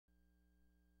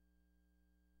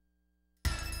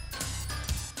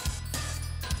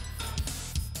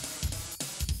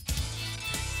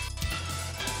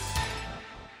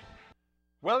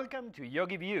Welcome to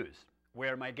YogiViews,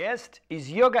 where my guest is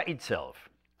yoga itself,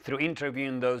 through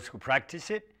interviewing those who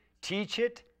practice it, teach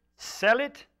it, sell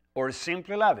it, or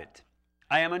simply love it.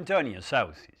 I am Antonio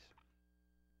Sausys.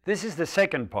 This is the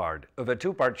second part of a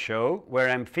two-part show where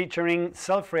I'm featuring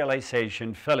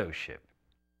Self-Realization Fellowship.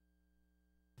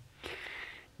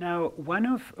 Now, one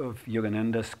of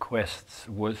Yogananda's quests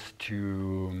was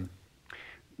to,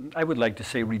 I would like to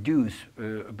say reduce,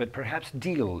 but perhaps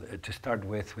deal to start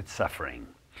with suffering.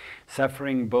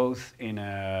 Suffering both in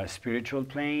a spiritual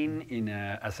plane,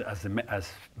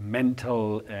 as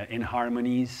mental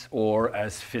inharmonies, or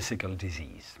as physical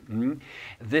disease.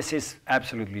 This is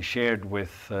absolutely shared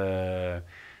with a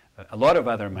lot of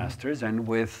other masters and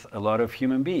with a lot of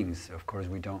human beings. Of course,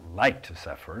 we don't like to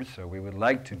suffer, so we would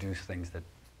like to do things that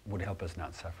would help us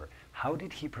not suffer. How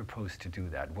did he propose to do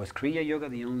that? Was Kriya Yoga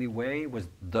the only way? Was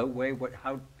the way? What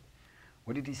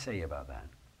did he say about that?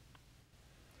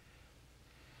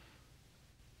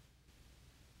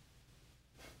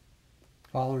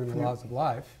 Following the laws of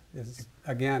life is,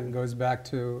 again, goes back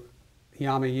to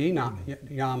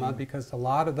yama, because a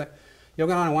lot of the,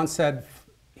 Yogananda once said,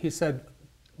 he said,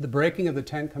 the breaking of the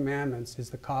 10 Commandments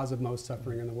is the cause of most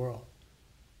suffering in the world.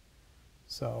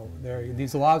 So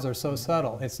these laws are so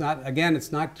subtle. It's not, again,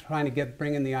 it's not trying to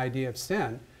bring in the idea of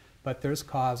sin, but there's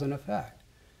cause and effect.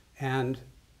 And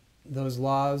those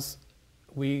laws,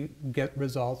 we get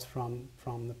results from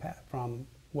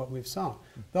what we've sown.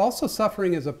 Also,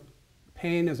 suffering is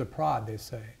pain is a prod, they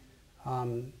say.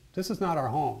 This is not our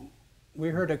home.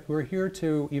 We're here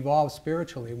to evolve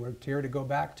spiritually. We're here to go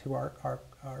back to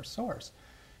our source.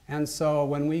 And so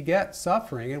when we get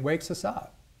suffering, it wakes us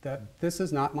up that this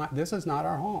is not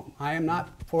our home. I am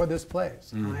not for this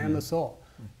place. I am the soul.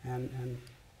 And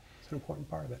it's an important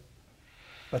part of it.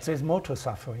 But there's more to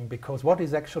suffering, because what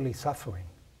is actually suffering?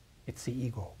 It's the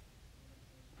ego.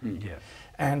 Yes.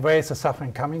 And where is the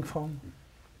suffering coming from?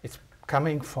 It's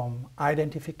coming from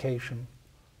identification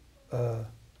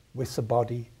with the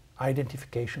body,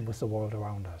 identification with the world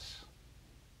around us.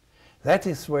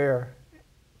 That's where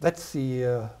it's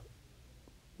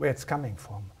coming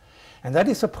from. And that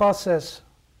is a process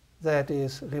that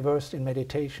is reversed in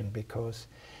meditation, because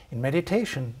in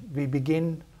meditation we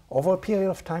begin over a period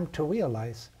of time to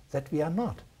realize that we are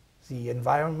not the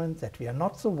environment, that we are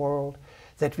not the world,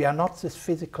 that we are not this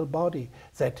physical body,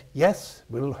 that yes,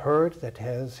 will hurt, that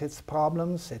has its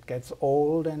problems, it gets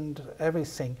old and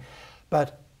everything,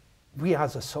 but we are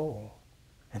the soul,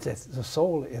 and that the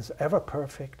soul is ever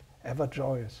perfect, ever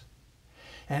joyous.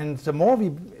 And the more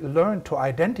we learn to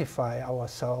identify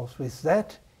ourselves with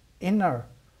that inner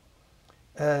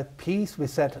peace,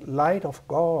 with that light of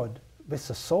God, with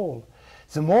the soul,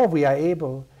 the more we are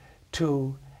able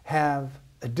to have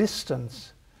a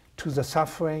distance to the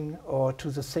suffering or to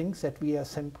the things that we are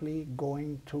simply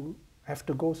going to have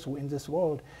to go through in this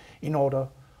world in order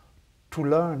to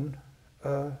learn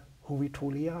who we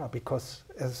truly are. Because,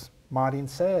 as Martin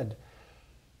said,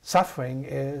 suffering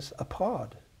is a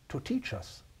prod to teach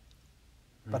us.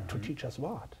 But to teach us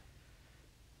what?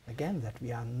 Again, that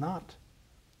we are not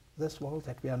this world,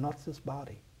 that we are not this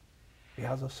body. We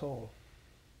are the soul.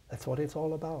 That's what it's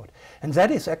all about. And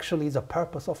that is actually the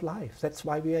purpose of life. That's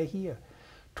why we are here,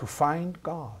 to find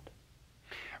God.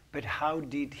 But how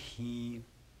did he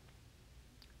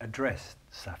address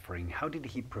suffering? How did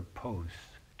he propose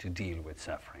to deal with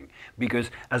suffering? Because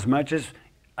as much as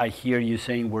I hear you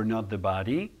saying we're not the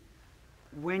body,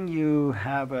 when you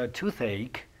have a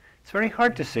toothache, it's very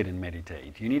hard to sit and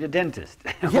meditate. You need a dentist,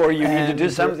 or you need to do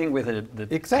something with the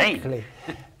exactly.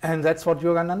 pain. And that's what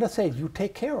Yogananda said. You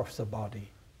take care of the body,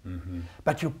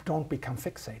 but you don't become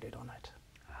fixated on it.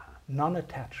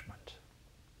 Non-attachment.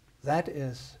 That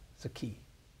is the key.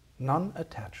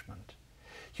 Non-attachment.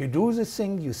 You do the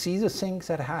thing, you see the things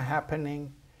that are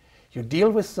happening, you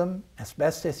deal with them as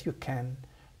best as you can,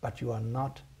 but you are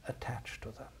not attached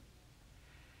to them.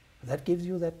 That gives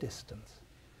you that distance.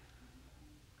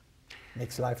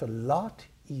 Makes life a lot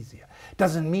easier.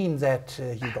 Doesn't mean that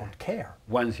you don't care.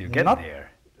 Once you get there,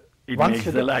 it makes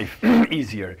the life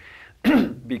easier.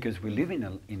 Because we live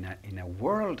in a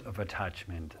world of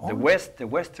attachment. The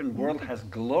Western world has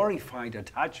glorified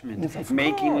attachment,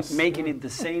 making it the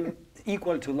same,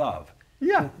 equal to love.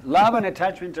 Yeah. Love and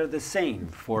attachment are the same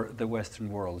for the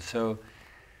Western world. So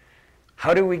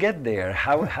how do we get there?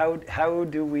 How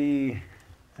do we?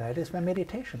 That is where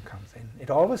meditation comes in. It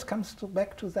always comes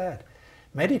back to that.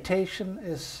 Meditation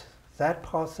is that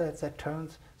process that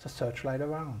turns the searchlight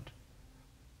around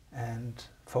and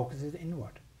focuses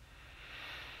inward.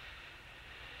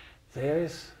 There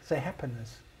is the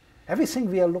happiness. Everything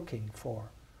we are looking for,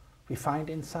 we find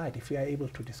inside if we are able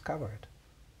to discover it.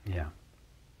 Yeah.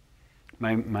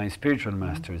 My spiritual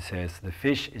master says the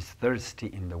fish is thirsty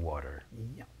in the water.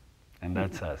 Yeah. And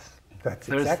that's us. That's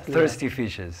exactly thirsty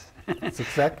fishes That's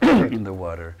exactly it. in the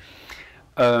water.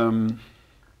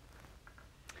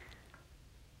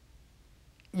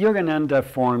 Yogananda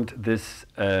formed this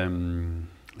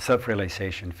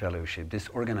self-realization fellowship, this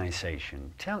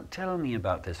organization. Tell me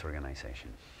about this organization.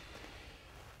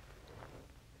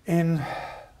 In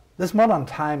this modern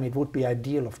time, it would be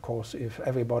ideal, of course, if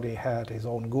everybody had his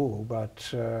own guru, but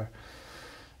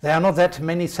there are not that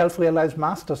many self-realized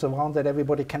masters around that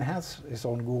everybody can have his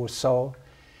own guru. So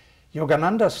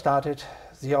Yogananda started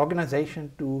the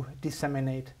organization to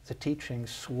disseminate the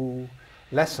teachings through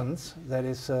lessons. That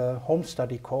is a home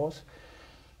study course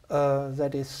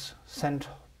that is sent.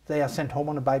 They are sent home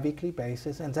on a bi-weekly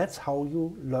basis, and that's how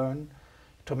you learn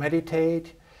to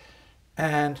meditate.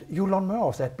 And you learn more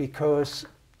of that, because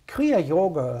Kriya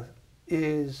Yoga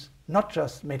is not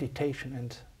just meditation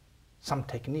and some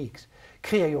techniques.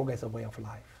 Kriya Yoga is a way of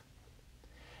life.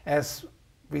 As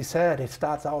we said, it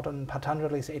starts out on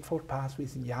Patanjali's Eightfold Path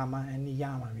with yama and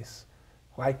niyama, with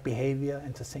right behavior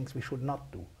and the things we should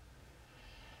not do.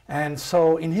 And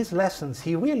so in his lessons,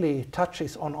 he really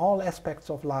touches on all aspects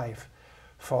of life,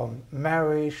 from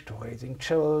marriage to raising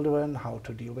children, how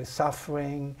to deal with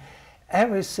suffering.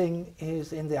 Everything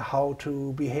is in there, how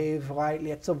to behave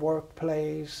rightly at the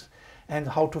workplace, and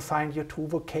how to find your true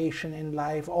vocation in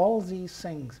life. All these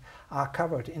things are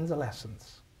covered in the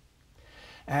lessons.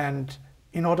 And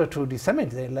in order to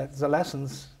disseminate the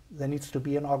lessons, there needs to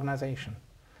be an organization.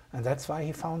 And that's why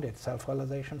he founded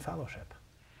Self-Realization Fellowship.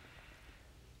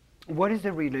 What is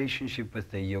the relationship with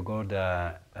the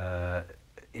Yogoda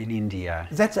in India?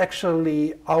 That's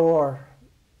actually our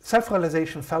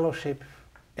Self-Realization Fellowship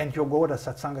and Yogoda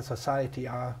Satsanga Society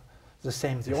are the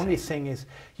same. The only thing is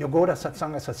Yogoda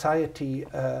Satsanga Society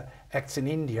acts in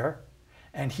India,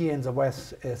 and here in the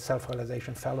West is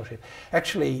Self-Realization Fellowship.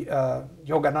 Actually,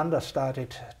 Yogananda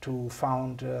started to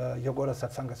found Yogoda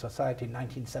Satsanga Society in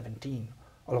 1917,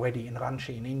 already in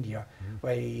Ranchi in India,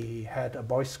 where he had a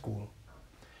boys' school.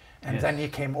 And then he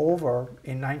came over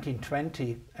in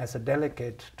 1920 as a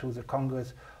delegate to the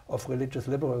Congress of Religious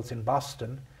Liberals in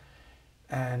Boston.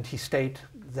 And he stayed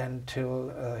then till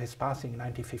his passing in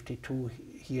 1952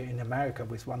 here in America,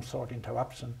 with one short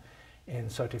interruption in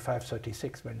 35,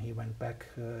 36 when he went back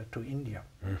to India.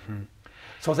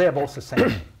 So they are both the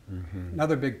same.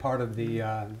 Another big part of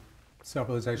the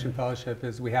Self-Realization Fellowship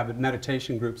is we have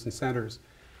meditation groups and centers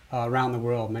around the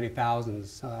world, many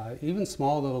thousands, even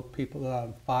small little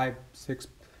people, 5, 6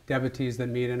 devotees that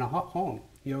meet in a home,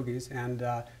 yogis, and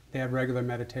they have regular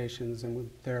meditations, and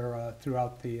they're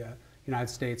throughout the United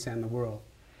States and the world.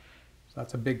 So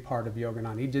that's a big part of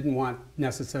Yogananda. He didn't want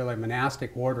necessarily a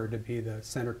monastic order to be the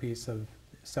centerpiece of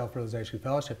Self-Realization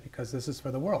Fellowship, because this is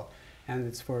for the world, and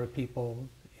it's for people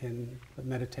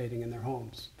meditating in their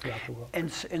homes throughout the world.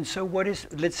 And so what is,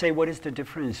 let's say, what is the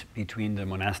difference between the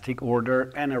monastic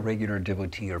order and a regular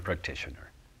devotee or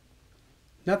practitioner?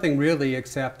 Nothing really,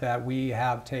 except that we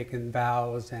have taken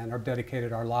vows and have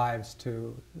dedicated our lives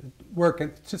to work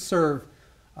and to serve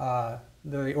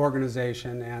the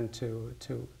organization and to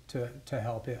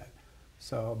help it.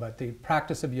 So, but the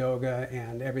practice of yoga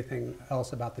and everything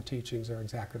else about the teachings are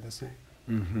exactly the same.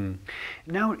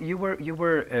 Now you were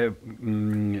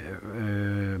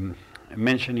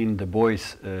mentioning the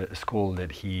boys' school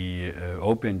that he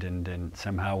opened, and then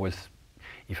somehow was,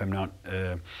 if I'm not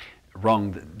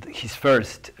wrong, his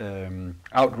first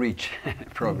outreach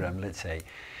program, let's say.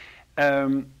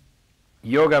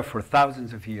 Yoga for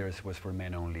thousands of years was for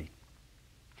men only.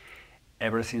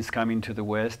 Ever since coming to the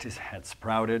West, it had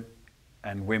sprouted,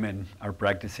 and women are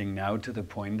practicing now to the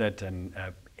point that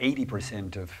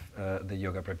 80% of the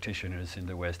yoga practitioners in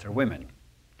the West are women.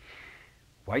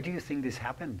 Why do you think this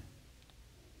happened?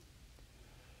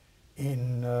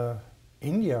 In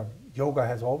India, yoga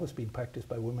has always been practiced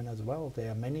by women as well.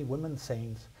 There are many women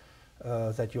saints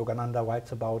that Yogananda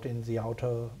writes about in the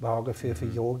Autobiography of a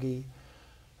Yogi.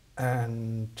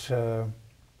 And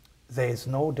there is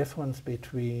no difference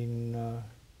between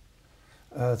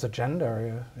the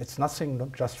gender. It's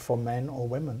nothing just for men or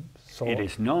women. So it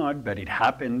is not, but it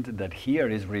happened that here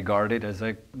is regarded as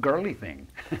a girly thing.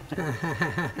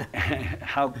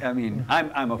 How? I mean,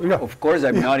 of course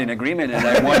I'm not in agreement, and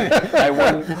I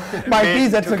want. Might be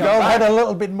that the girl had a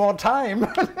little bit more time.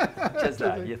 Just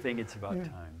that. You think it's about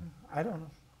time? I don't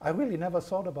know. I really never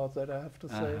thought about that, I have to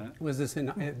say. Was this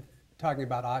talking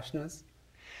about ashnas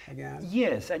again?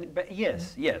 Yes,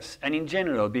 yes, and in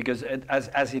general, because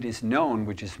as it is known,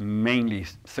 which is mainly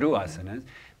through asanas,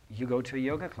 you go to a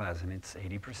yoga class and it's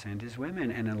 80% is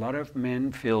women, and a lot of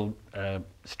men feel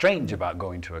strange about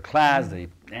going to a class.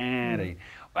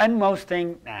 And most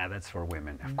think, that's for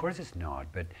women. Of course it's not,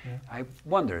 but I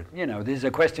wonder, this is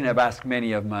a question I've asked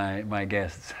many of my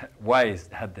guests. Why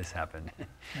had this happened?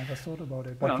 Never thought about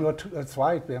it, but that's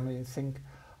right. I mean, I think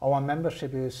our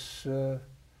membership is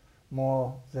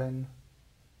more than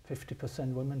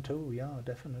 50% women too. Yeah,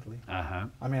 definitely. I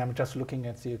mean, I'm just looking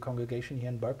at the congregation here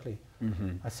in Berkeley.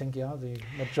 I think, the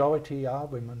majority are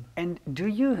women. And do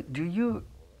you?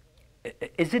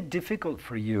 Is it difficult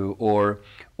for you, or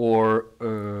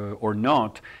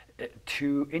not,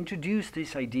 to introduce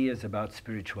these ideas about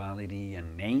spirituality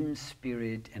and name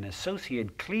spirit and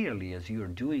associate clearly, as you are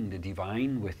doing, the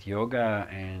divine with yoga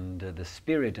and the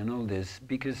spirit and all this?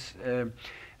 Because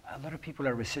a lot of people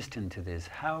are resistant to this.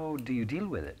 How do you deal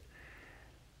with it?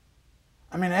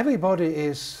 I mean, everybody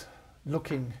is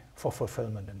looking for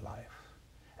fulfillment in life.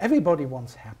 Everybody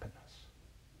wants happiness.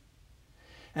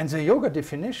 And the yoga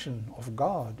definition of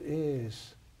God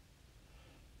is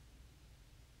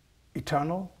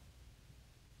eternal,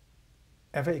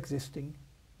 ever-existing,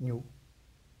 new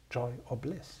joy or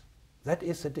bliss. That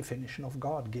is the definition of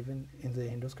God given in the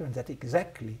Hindu scripture. That's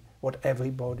exactly what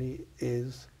everybody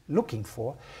is looking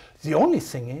for. The only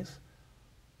thing is,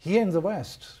 here in the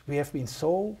West, we have been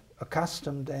so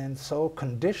accustomed and so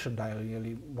conditioned, I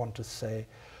really want to say,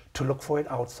 to look for it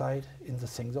outside in the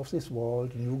things of this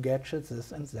world, new gadgets,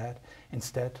 this and that,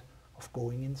 instead of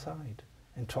going inside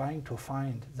and trying to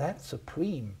find that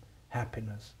supreme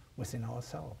happiness within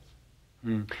ourselves.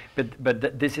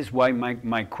 But this is why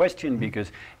my question,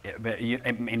 because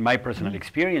in my personal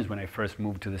experience, when I first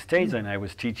moved to the States and I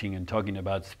was teaching and talking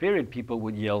about spirit, people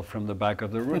would yell from the back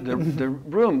of the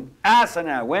room,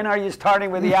 asana, when are you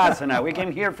starting with the asana? We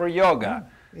came here for yoga.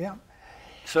 Yeah.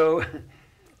 So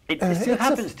it still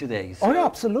happens today. So. Oh, yeah,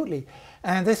 absolutely.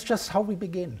 And that's just how we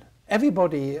begin.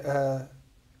 Everybody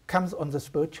comes on the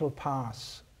spiritual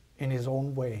path in his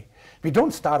own way. We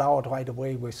don't start out right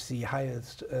away with the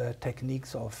highest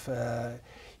techniques of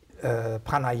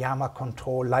pranayama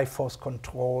control, life force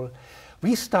control.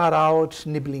 We start out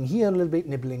nibbling here a little bit,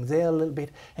 nibbling there a little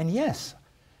bit. And yes,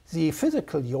 the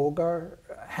physical yoga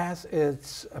has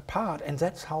its part, and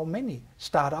that's how many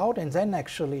start out. And then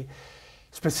actually,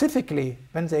 specifically,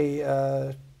 when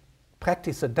they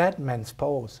practice the dead man's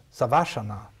pose,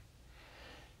 savasana,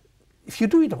 if you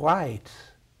do it right,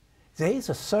 there is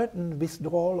a certain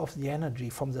withdrawal of the energy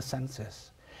from the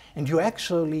senses. And you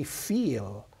actually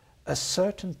feel a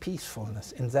certain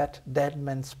peacefulness in that dead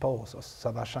man's pose, or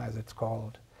savasana as it's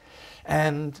called.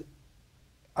 And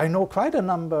I know quite a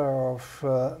number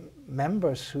of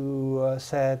members who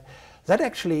said, that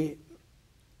actually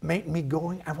made me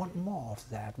going, I want more of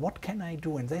that. What can I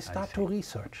do? And they start to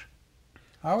research.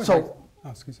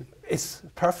 Excuse me. It's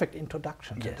perfect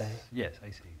introduction today. Yes, I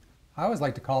see. I always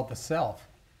like to call it the self.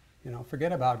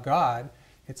 Forget about God.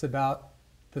 It's about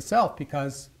the self,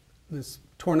 because this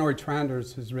Tornori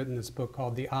Tranders has written this book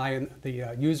called The I and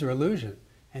the User Illusion,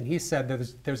 and he said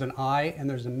that there's an I and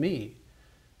there's a me.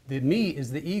 The me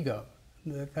is the ego.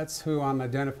 That's who I'm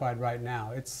identified right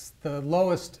now. It's the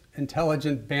lowest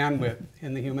intelligent bandwidth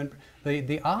in the human.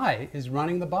 The I is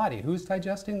running the body. Who's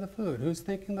digesting the food? Who's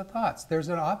thinking the thoughts?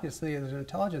 Obviously there's an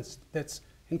intelligence that's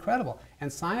incredible,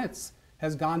 and science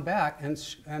has gone back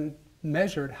and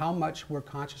measured how much we're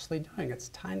consciously doing. It's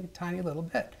tiny, tiny little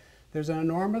bit. There's an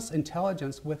enormous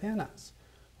intelligence within us.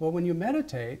 Well, when you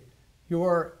meditate,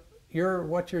 what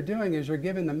you're doing is you're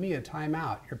giving the me a time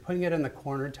out. You're putting it in the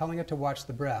corner, telling it to watch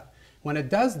the breath. When it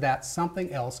does that,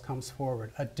 something else comes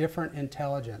forward, a different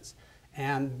intelligence.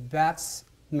 And that's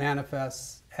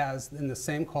manifests as in the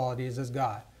same qualities as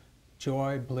God.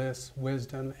 Joy, bliss,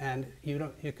 wisdom, and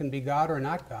you can be God or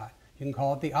not God. You can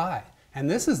call it the I. And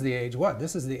this is the age, what?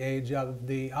 This is the age of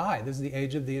the I. This is the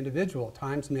age of the individual.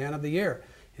 Times Man of the Year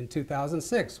in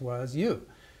 2006 was you.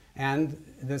 And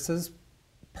this is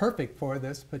perfect for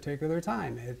this particular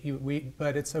time.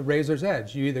 But it's a razor's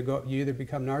edge. You either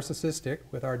become narcissistic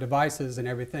with our devices and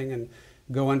everything and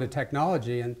go into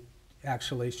technology and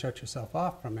actually shut yourself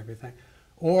off from everything.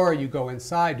 Or you go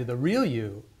inside to the real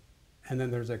you, and then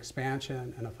there's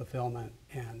expansion and a fulfillment,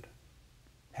 and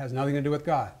has nothing to do with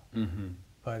God. Mm-hmm.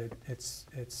 But it's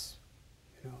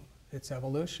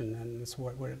evolution, and it's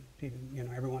what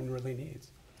everyone really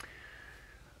needs.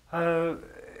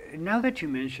 Now that you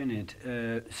mention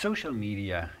it, social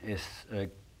media is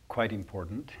quite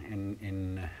important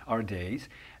in our days.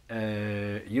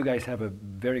 You guys have a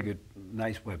very good,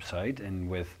 nice website, and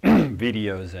with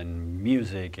videos and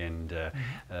music and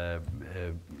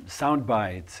sound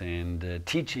bites and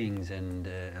teachings and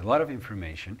a lot of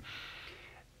information.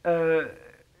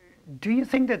 do you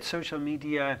think that social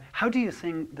media, how do you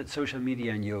think that social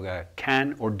media and yoga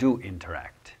can or do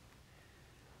interact?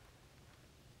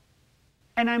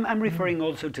 And I'm referring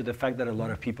also to the fact that a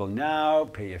lot of people now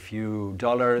pay a few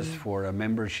dollars for a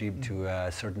membership to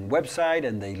a certain website,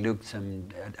 and they look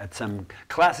at some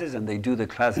classes, and they do the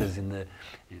classes in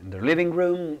their living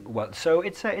room. Well, so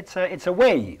it's a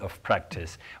way of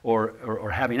practice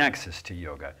or having access to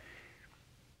yoga.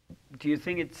 Do you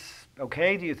think it's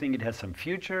okay? Do you think it has some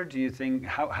future? Do you think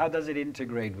how does it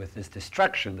integrate with this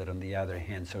distraction that, on the other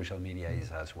hand, social media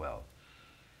is as well?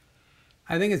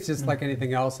 I think it's just like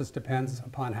anything else. It depends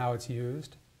upon how it's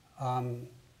used.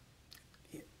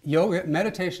 Yoga,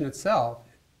 meditation itself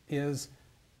is,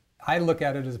 I look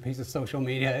at it as a piece of social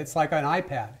media. It's like an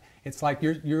iPad. It's like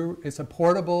it's a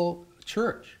portable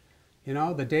church. You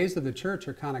know, the days of the church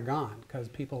are kind of gone because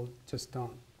people just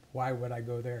don't. Why would I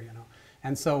go there? You know.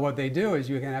 And so what they do is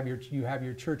you have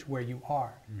your church where you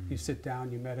are. You sit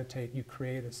down, you meditate, you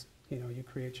create you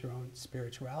create your own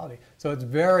spirituality. So it's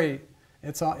very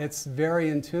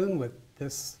in tune with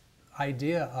this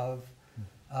idea of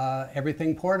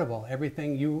everything portable,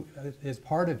 everything is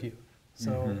part of you.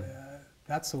 So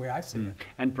that's the way I see it.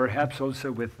 And perhaps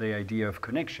also with the idea of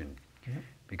connection,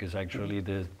 because actually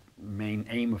the main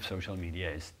aim of social media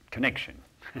is connection.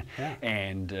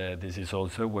 And this is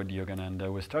also what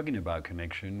Yogananda was talking about: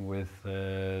 connection with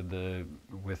the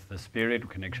spirit,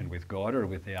 connection with God or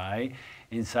with the I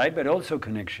inside, but also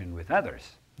connection with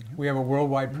others. We have a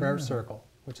worldwide prayer circle,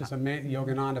 which is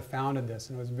Yogananda founded this,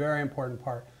 and it was a very important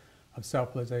part of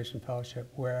Self-Realization Fellowship,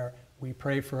 where we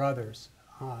pray for others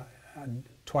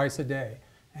twice a day,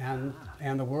 and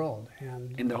the world,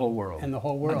 and in the whole world,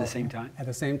 at the same time. At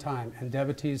the same time, and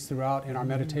devotees throughout in our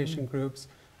meditation groups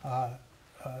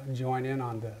join in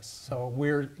on this. So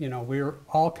we're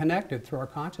all connected through our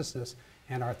consciousness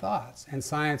and our thoughts. And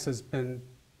science has been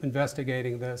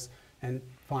investigating this and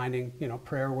finding,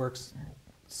 prayer works.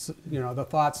 The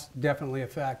thoughts definitely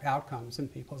affect outcomes in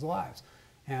people's lives,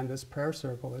 and this prayer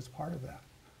circle is part of that.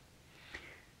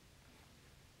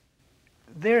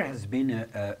 There has been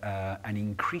an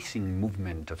increasing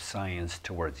movement of science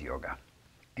towards yoga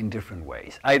in different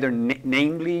ways, either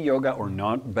namely yoga or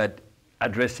not, but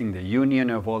addressing the union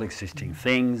of all existing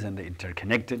things and the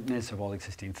interconnectedness of all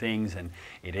existing things, and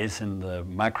it is in the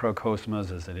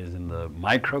macrocosmos as it is in the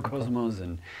microcosmos,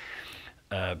 and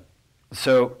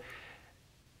so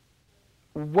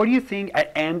what do you think?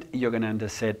 And Yogananda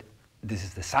said this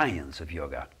is the science of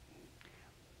yoga.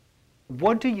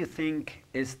 What do you think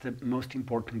is the most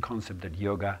important concept that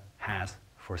yoga has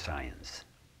for science?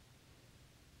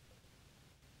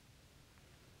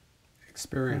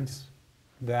 Experience.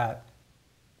 That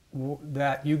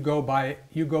you go by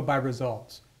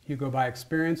results. You go by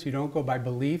experience. You don't go by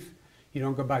belief. You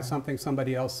don't go by something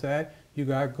somebody else said. You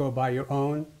gotta go by your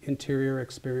own interior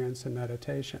experience and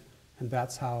meditation, and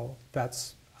that's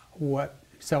what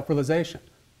self-realization.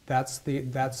 That's the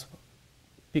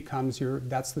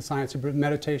science of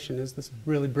meditation. Is this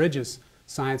really bridges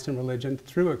science and religion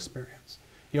through experience.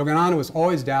 Yogananda was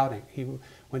always doubting.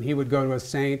 When he would go to a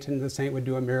saint and the saint would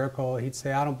do a miracle, he'd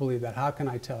say, "I don't believe that. How can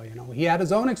I tell?" He had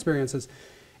his own experiences,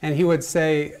 and he would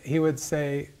say,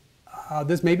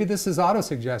 maybe this is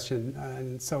autosuggestion,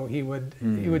 and so he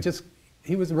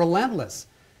was relentless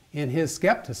in his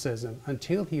skepticism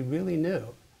until he really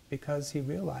knew, because he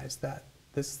realized that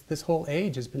this whole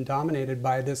age has been dominated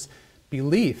by this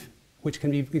belief, which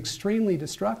can be extremely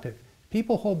destructive.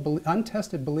 People hold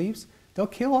untested beliefs; they'll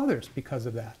kill others because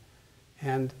of that.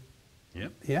 And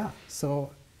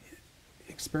so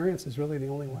experience is really the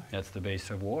only way. That's the base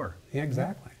of war. Yeah,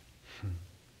 exactly.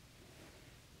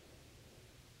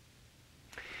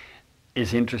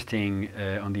 It's interesting,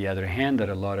 on the other hand, that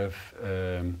a lot of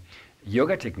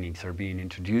yoga techniques are being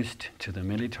introduced to the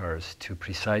militaries to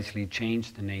precisely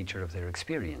change the nature of their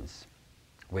experience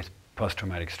with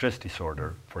post-traumatic stress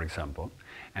disorder, for example,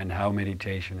 and how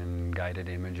meditation and guided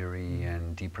imagery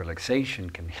and deep relaxation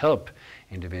can help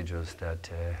individuals that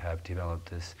have developed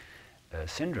this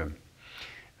syndrome.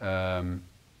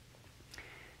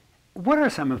 What are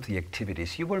some of the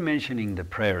activities? You were mentioning the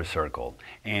prayer circle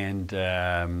and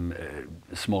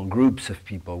small groups of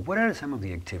people. What are some of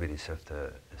the activities of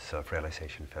the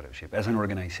Self-Realization Fellowship as an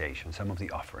organization, some of the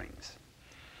offerings?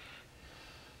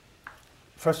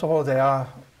 First of all, there are,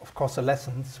 of course, the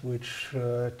lessons which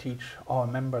teach our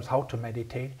members how to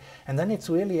meditate. And then it's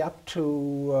really up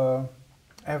to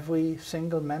every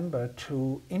single member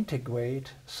to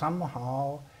integrate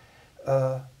somehow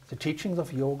the teachings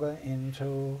of yoga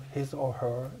into his or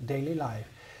her daily life.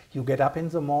 You get up in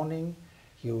the morning,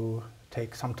 you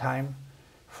take some time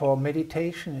For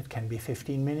meditation, it can be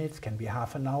 15 minutes, can be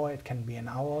half an hour, it can be an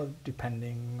hour,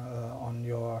 depending on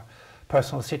your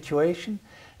personal situation.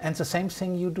 And the same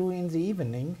thing you do in the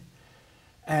evening.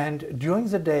 And during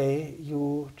the day,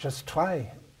 you just try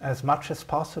as much as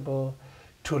possible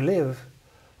to live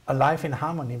a life in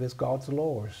harmony with God's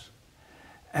laws.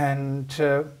 And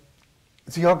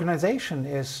the organization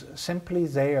is simply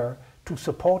there to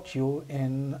support you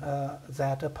in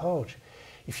that approach.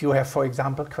 If you have, for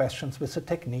example, questions with the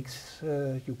techniques,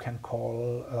 you can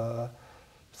call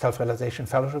Self-Realization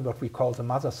Fellowship, what we call the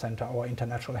Mother Center, our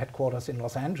international headquarters in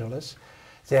Los Angeles.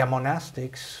 They are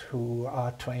monastics who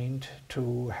are trained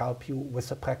to help you with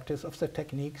the practice of the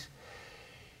techniques.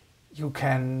 You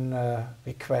can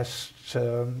request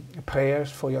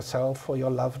prayers for yourself, for your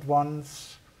loved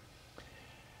ones.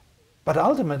 But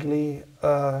ultimately,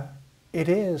 it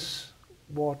is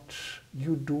what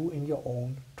you do in your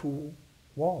own two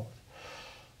walls.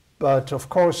 But of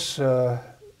course,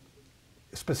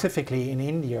 specifically in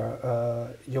India,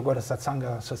 Yogoda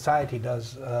Satsanga Society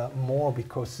does more,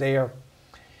 because there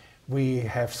we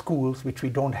have schools which we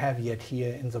don't have yet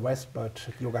here in the West, but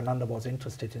Yogananda was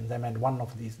interested in them, and one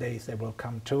of these days they will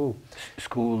come too.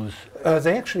 Schools?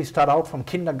 They actually start out from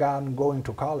kindergarten going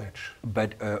to college.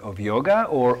 But of yoga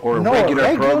or no,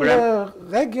 regular program?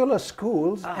 Regular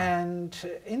schools, and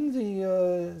in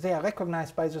the they are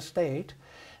recognized by the state,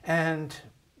 and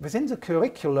within the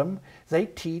curriculum they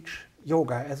teach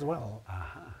yoga as well.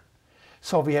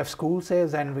 So we have schools there,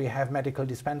 then we have medical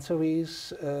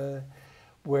dispensaries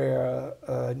where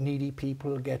needy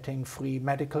people getting free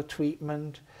medical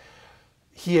treatment.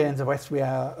 Here in the West we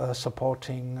are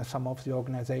supporting some of the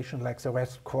organizations like the Red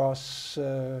Cross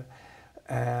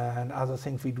and other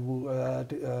things. We do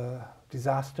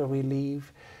disaster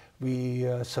relief. We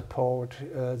support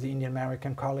the Indian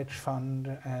American College Fund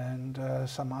and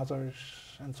some others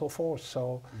and so forth.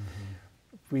 So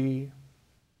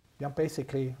yeah,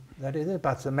 basically that is it.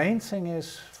 But the main thing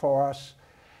is for us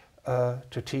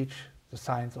to teach the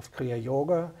science of Kriya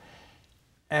Yoga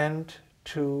and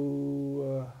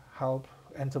to help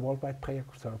end the worldwide prayer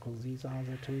circle. These are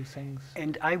the two things.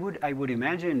 And I would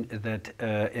imagine that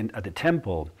at the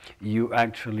temple you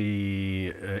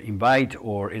actually invite,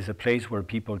 or is a place where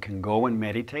people can go and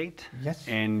meditate. Yes.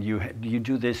 And you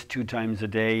do this 2 times a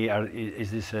day. Is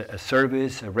this a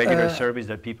service, a regular service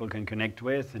that people can connect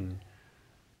with? And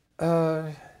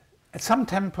at some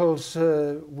temples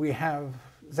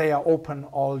they are open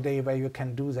all day where you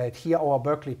can do that. Here, our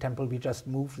Berkeley temple, we just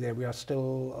moved there. We are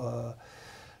still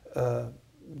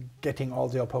getting all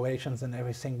the operations and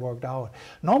everything worked out.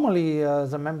 Normally,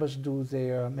 the members do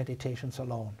their meditations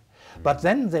alone. But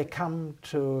then they come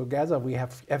together. We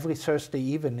have every Thursday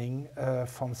evening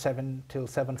from 7 till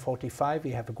 7:45,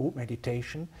 we have a group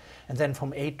meditation. And then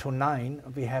from 8 to 9,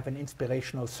 we have an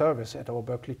inspirational service at our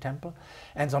Berkeley temple.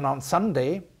 And then on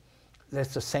Sunday,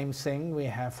 that's the same thing. We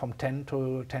have from 10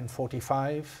 to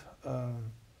 10:45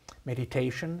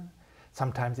 meditation.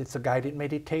 Sometimes it's a guided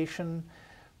meditation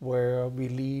where we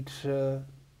lead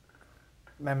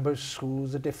members through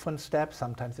the different steps.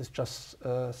 Sometimes it's just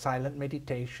silent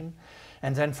meditation.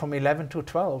 And then from 11 to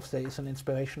 12 there is an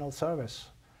inspirational service.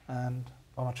 And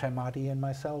Brahmachari and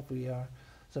myself, we are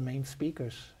the main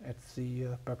speakers at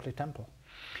the Berkeley temple.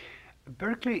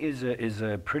 Berkeley is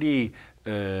a pretty,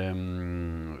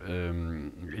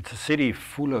 it's a city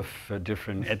full of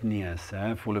different ethnias,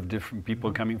 full of different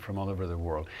people coming from all over the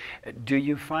world. Do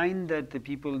you find that the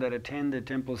people that attend the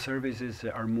temple services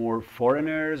are more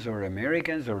foreigners or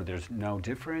Americans, or there's no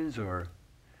difference, or?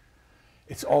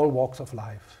 It's all walks of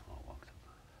life. All walks of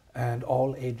life. And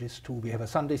all ages too. We have a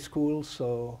Sunday school,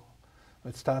 so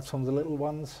it starts from the little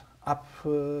ones up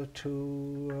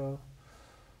to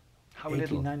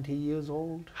 80, 90 years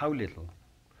old. How little?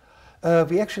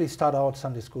 We actually start out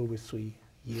Sunday school with 3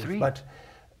 years. 3? But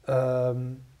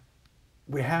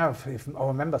we have, if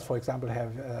our members, for example,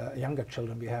 have younger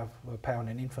children, we have a parent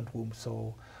and infant room,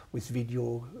 so with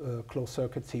video, closed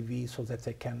circuit TV, so that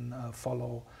they can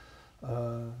follow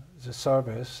the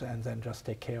service and then just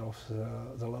take care of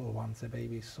the little ones, the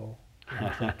babies. So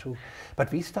too.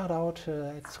 But we start out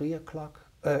at 3 o'clock,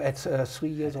 at 3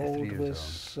 years old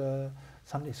with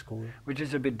Sunday school. Which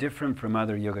is a bit different from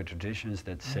other yoga traditions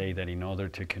that say that in order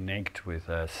to connect with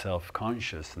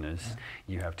self-consciousness,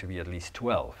 you have to be at least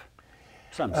 12.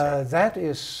 Some say. That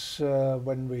is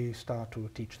when we start to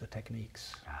teach the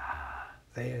techniques.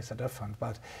 There is a difference,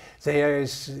 but there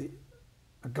is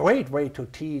a great way to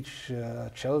teach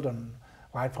children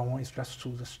right from home is just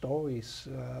through the stories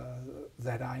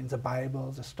that are in the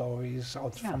Bible, the stories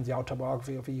from the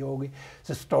Autobiography of a Yogi,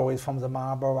 the stories from the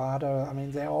Mahabharata. I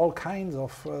mean, there are all kinds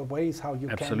of ways how you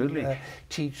can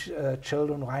teach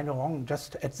children right or wrong,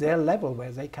 just at their level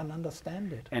where they can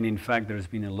understand it. And in fact, there's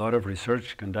been a lot of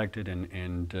research conducted,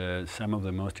 and some of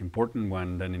the most important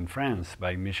one done in France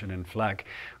by Michel and Flack,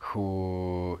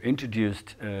 who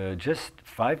introduced just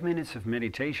 5 minutes of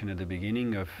meditation at the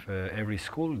beginning of every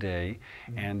school day,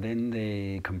 and then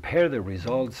they compare the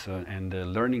results and the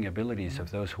learning abilities of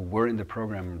those who were in the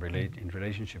program in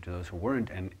relationship to those who weren't,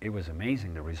 and it was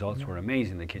amazing. The results were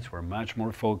amazing. The kids were much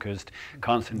more focused,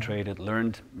 concentrated,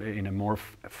 learned in a more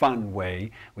fun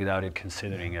way without it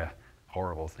considering a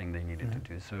horrible thing they needed to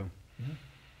do. So.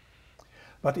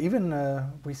 But even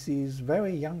with these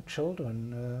very young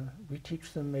children, we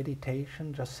teach them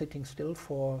meditation just sitting still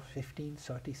for 15,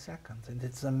 30 seconds. And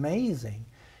it's amazing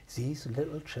these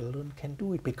little children can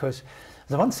do it, because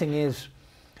the one thing is,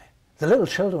 the little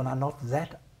children are not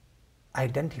that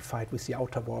identified with the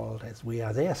outer world as we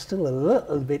are. They are still a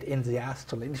little bit in the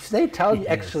astral. And if they tell you,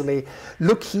 actually,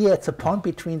 look here at the point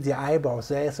between the eyebrows,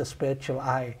 there's a spiritual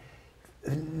eye,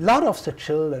 a lot of the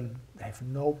children have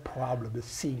no problem with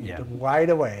seeing it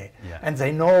right away. And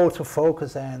they know to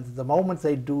focus, and the moment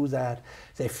they do that,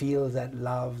 they feel that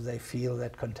love, they feel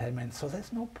that contentment, so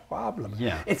there's no problem.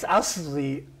 It's us,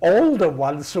 the older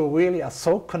ones, who really are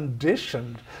so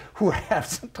conditioned, who have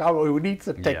some trouble, who need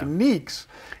the techniques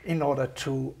in order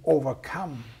to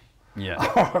overcome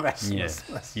our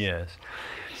restlessness.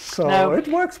 So now, it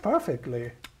works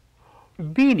perfectly.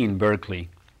 Being in Berkeley,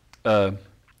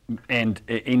 and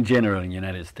in general in the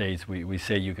United States, we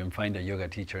say you can find a yoga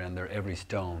teacher under every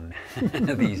stone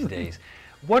these days.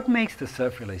 What makes the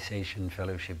Self-Realization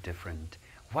Fellowship different?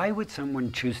 Why would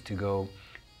someone choose to go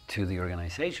to the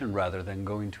organization rather than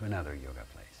going to another yoga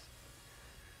place?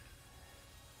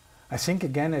 I think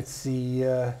again it's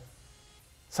the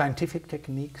scientific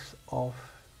techniques of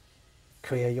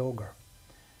Kriya Yoga,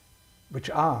 which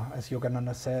are, as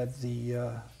Yogananda said,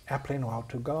 the airplane route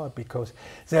to God, because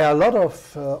there are a lot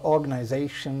of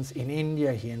organizations in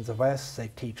India, here in the West, they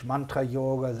teach mantra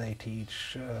yoga, they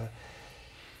teach,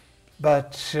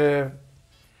 but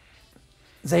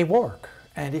they work.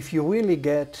 And if you really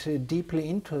get deeply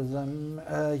into them,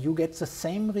 you get the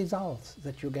same results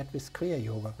that you get with Kriya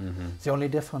Yoga. The only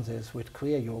difference is with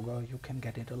Kriya Yoga, you can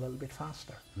get it a little bit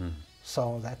faster.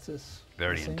 So that is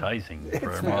very enticing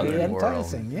for it's a modern very world.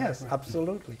 Enticing, yes,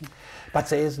 absolutely. But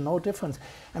there is no difference.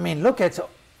 I mean, look at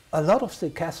a lot of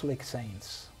the Catholic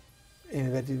saints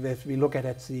that we look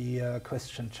at the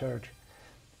Christian Church.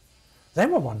 They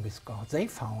were one with God. They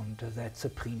found that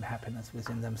supreme happiness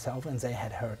within themselves, and they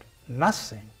had heard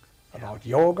nothing about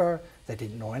yoga. They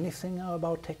didn't know anything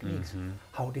about techniques.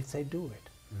 How did they do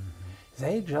it?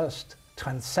 They just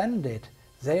transcended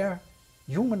their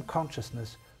human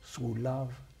consciousness through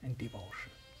love and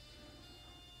devotion.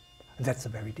 And that's a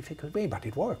very difficult way, but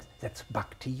it works. That's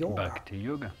Bhakti Yoga. Bhakti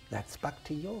Yoga. That's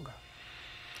Bhakti Yoga.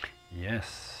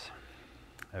 Yes,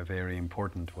 a very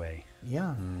important way.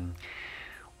 Yeah.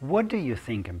 What do you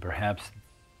think, and perhaps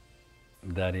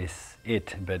that is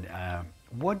it, but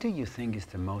what do you think is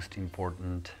the most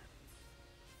important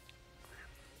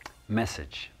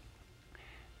message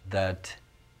that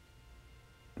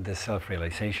the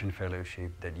Self-Realization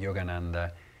Fellowship, that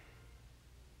Yogananda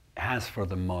has for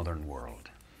the modern world?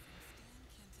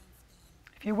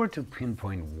 If you were to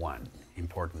pinpoint one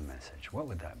important message, what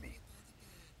would that be?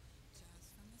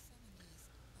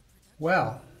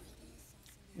 Well,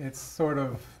 it's sort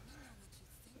of,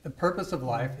 the purpose of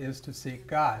life is to seek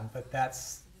God, but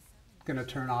that's going to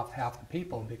turn off half the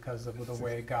people because of the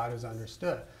way God is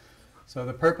understood. So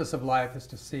the purpose of life is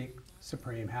to seek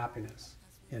supreme happiness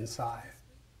inside,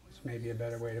 which may be a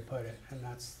better way to put it, and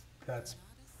that's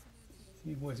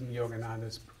was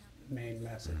Yogananda's main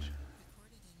message.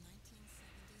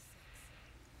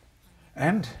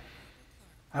 And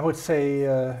I would say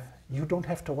you don't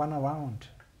have to run around.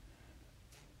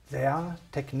 There are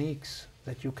techniques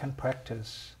that you can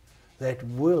practice that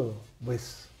will,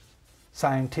 with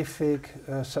scientific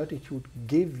certitude,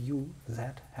 give you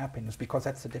that happiness, because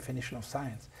that's the definition of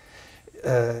science.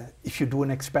 If you do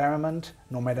an experiment,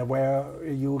 no matter where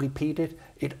you repeat it,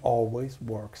 it always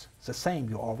works the same.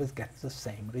 You always get the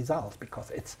same results because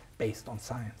it's based on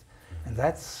science. And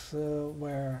that's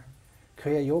where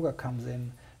Kriya Yoga comes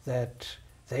in, that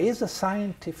there is a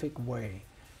scientific way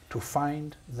to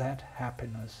find that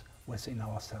happiness within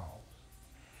ourselves.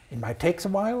 It might take a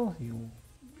while, you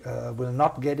will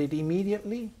not get it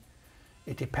immediately.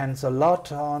 It depends a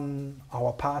lot on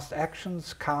our past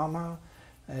actions, karma,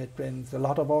 It depends a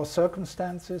lot of our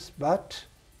circumstances, but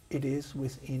it is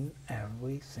within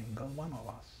every single one of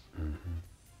us. Mm-hmm.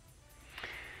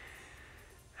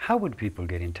 How would people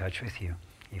get in touch with you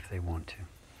if they want to?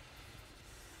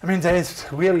 I mean, there is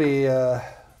really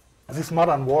this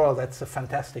modern world. That's a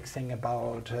fantastic thing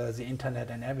about the internet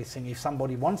and everything. If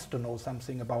somebody wants to know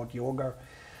something about yoga,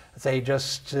 they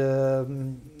just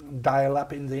dial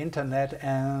up in the internet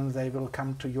and they will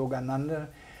come to Yogananda.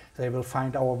 They will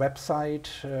find our website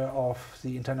of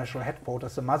the international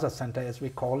headquarters, the mother center as we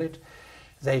call it.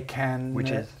 They can, which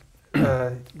is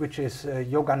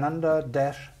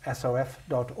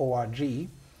yogananda-srf.org.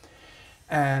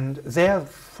 And there,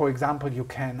 for example, you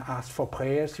can ask for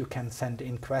prayers, you can send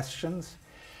in questions.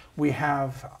 We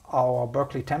have our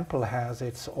Berkeley Temple has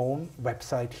its own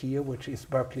website here, which is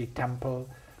berkeleytemple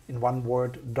in one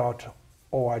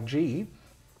word.org.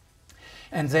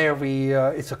 And there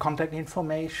it's a contact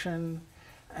information,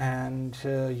 and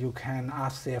you can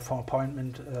ask there for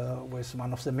appointment with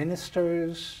one of the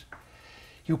ministers.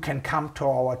 You can come to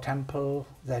our temple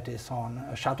that is on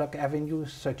Shattuck Avenue,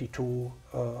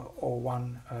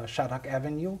 3201 Shattuck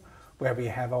Avenue, where we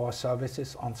have our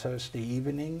services on Thursday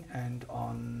evening and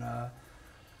on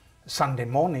Sunday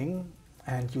morning.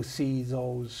 And you see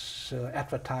those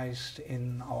advertised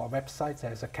in our website.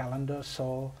 There's a calendar,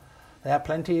 so there are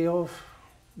plenty of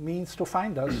means to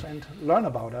find us and learn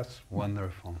about us.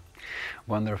 Wonderful.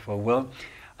 Wonderful. Well,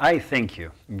 I thank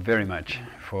you very much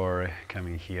for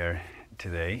coming here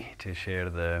today to share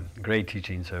the great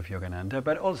teachings of Yogananda,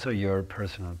 but also your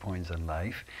personal points in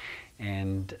life.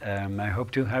 And I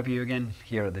hope to have you again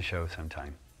here at the show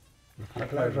sometime. My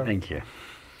pleasure. Thank you.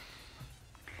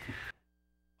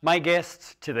 My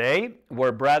guests today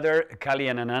were Brother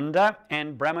Kalyanananda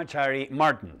and Brahmachari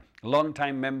Martin,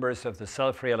 longtime members of the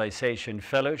Self-Realization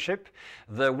Fellowship,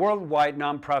 the worldwide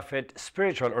nonprofit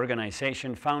spiritual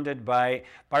organization founded by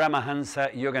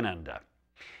Paramahansa Yogananda.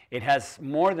 It has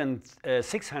more than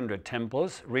 600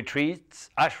 temples,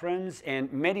 retreats, ashrams,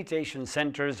 and meditation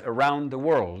centers around the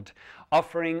world,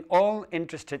 offering all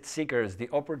interested seekers the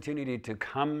opportunity to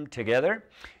come together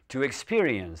to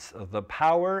experience the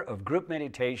power of group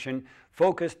meditation,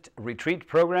 focused retreat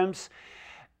programs,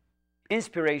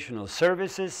 inspirational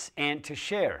services, and to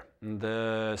share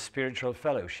the spiritual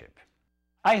fellowship.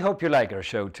 I hope you like our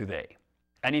show today.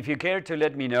 And if you care to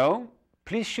let me know,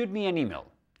 please shoot me an email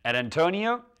at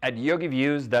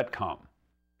antonio@yogiviews.com.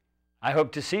 I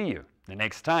hope to see you the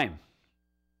next time.